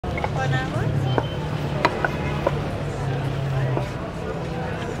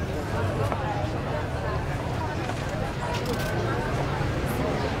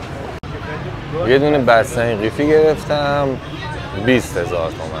یه دونه بستنی قیفی گرفتم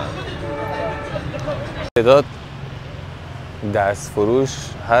 20,000 تومان. تعداد دست فروش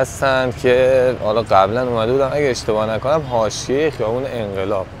هستن که حالا قبلا اومده بودم اگه اشتباه نکنم حاشیه خیابون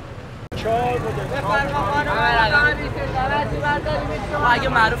انقلاب. اگه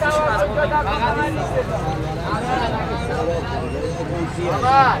معروف بشیم از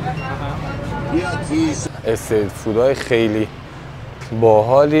استریت فودهای خیلی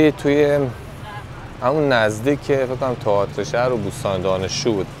باحالی توی همون نزدیک که فکر کنم تئاتر شهر و بوستان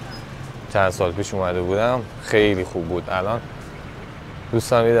دانشجو بود. چند سال پیش اومده بودم، خیلی خوب بود. الان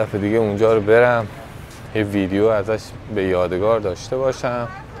دوستم یه دفعه دیگه اونجا رو برم، یه ویدیو ازش به یادگار داشته باشم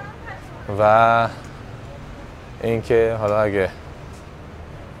و اینکه حالا اگه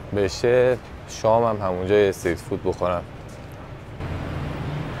بشه شامم همونجا یه استریت فود بخورم.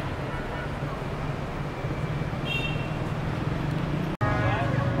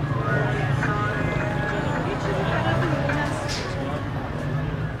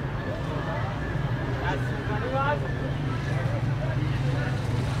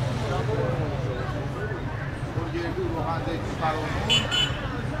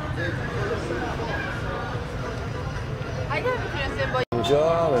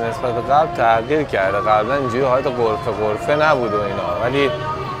 اینجا به نسبت قبل تغییر کرده. قبلا اینجوری حالت غرفه نبود و اینا، ولی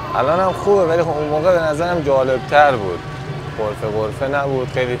الان هم خوبه. ولی خب اون موقع به نظرم جالبتر بود، غرفه نبود،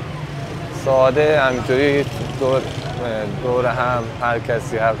 خیلی ساده همینطوری دور هم هر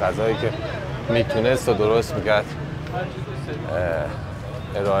کسی هر غذایی که میتونست و درست میکرد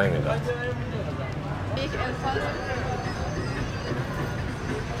ارائه میداد.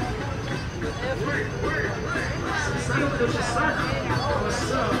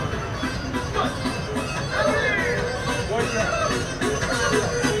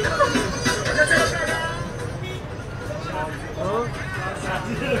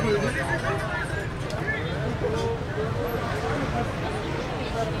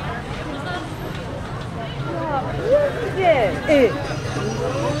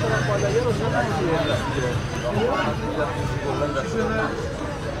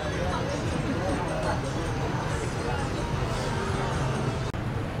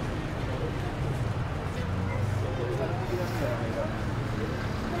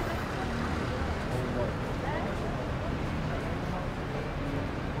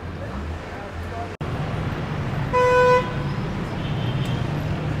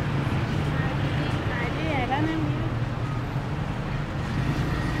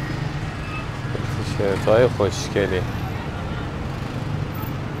 تیشرت‌های خوشگلی.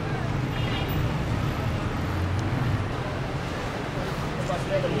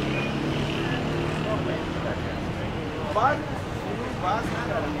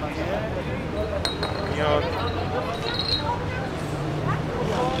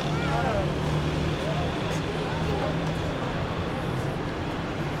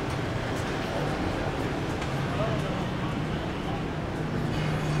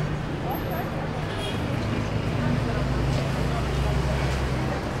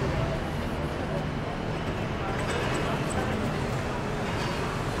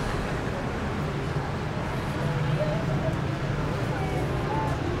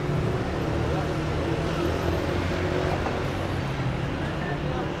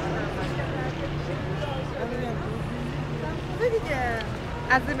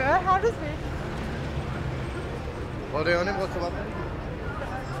 از این ببر هر روز برید؟ با ریانه با صحبت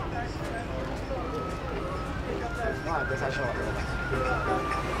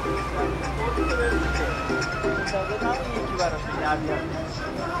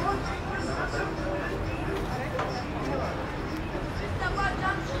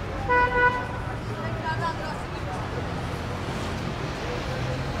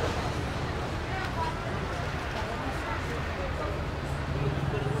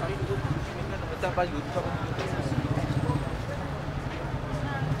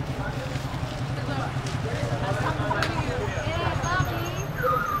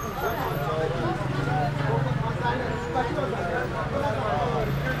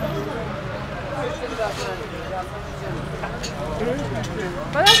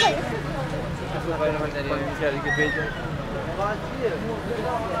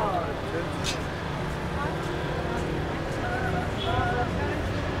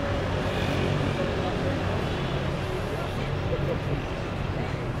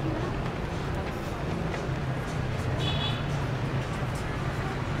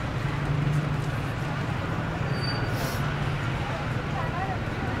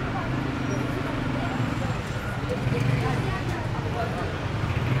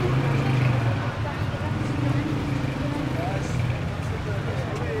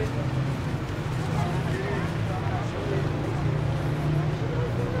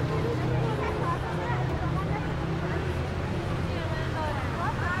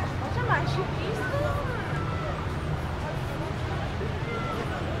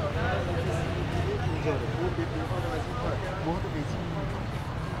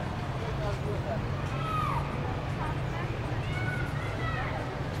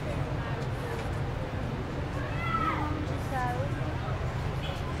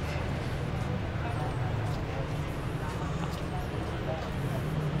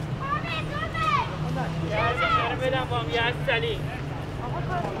بدم با هم یزدلی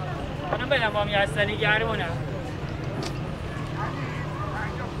خانم بدم با هم یزدلی گرمونه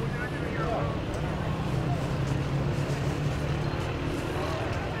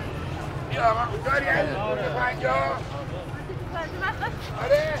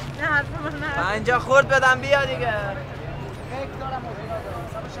پنجا خورد بدم بیا دیگه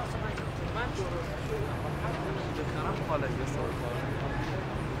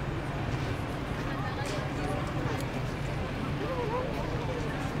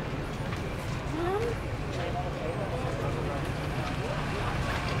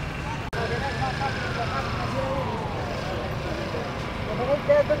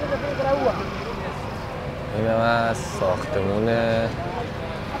این هم از ساختمون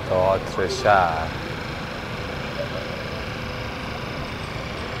تئاتر شهر.